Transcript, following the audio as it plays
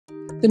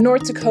The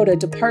North Dakota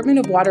Department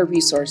of Water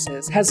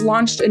Resources has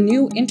launched a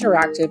new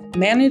interactive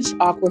Managed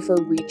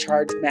Aquifer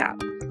Recharge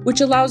map,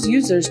 which allows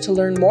users to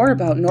learn more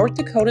about North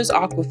Dakota's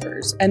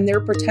aquifers and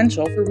their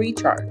potential for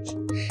recharge.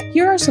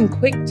 Here are some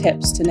quick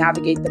tips to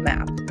navigate the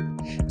map.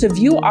 To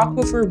view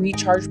aquifer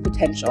recharge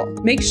potential,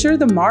 make sure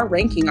the MAR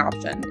ranking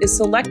option is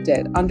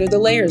selected under the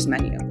Layers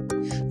menu.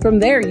 From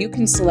there, you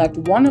can select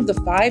one of the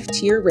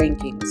 5-tier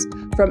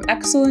rankings, from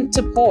excellent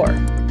to poor,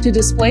 to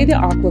display the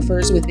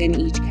aquifers within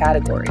each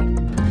category.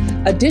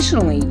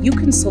 Additionally, you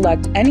can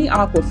select any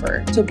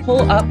aquifer to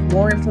pull up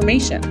more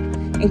information,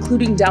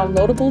 including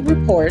downloadable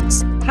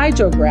reports,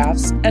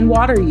 hydrographs, and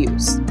water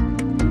use.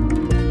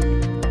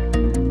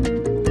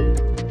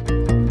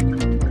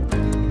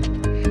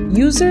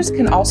 Users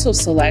can also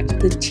select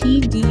the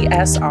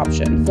TDS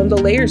option from the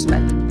Layers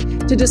menu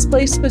to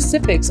display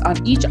specifics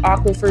on each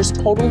aquifer's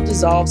total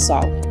dissolved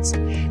solids,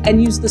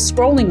 and use the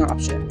scrolling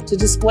option to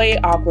display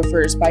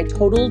aquifers by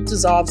total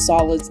dissolved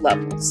solids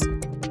levels.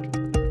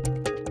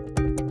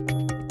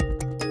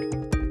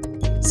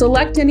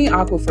 Select any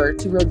aquifer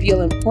to reveal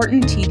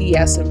important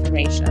TDS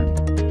information.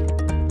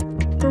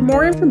 For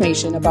more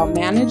information about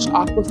Managed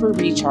Aquifer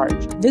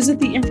Recharge, visit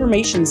the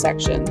Information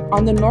section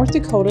on the North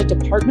Dakota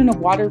Department of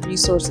Water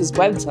Resources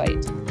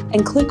website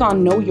and click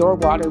on Know Your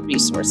Water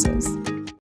Resources.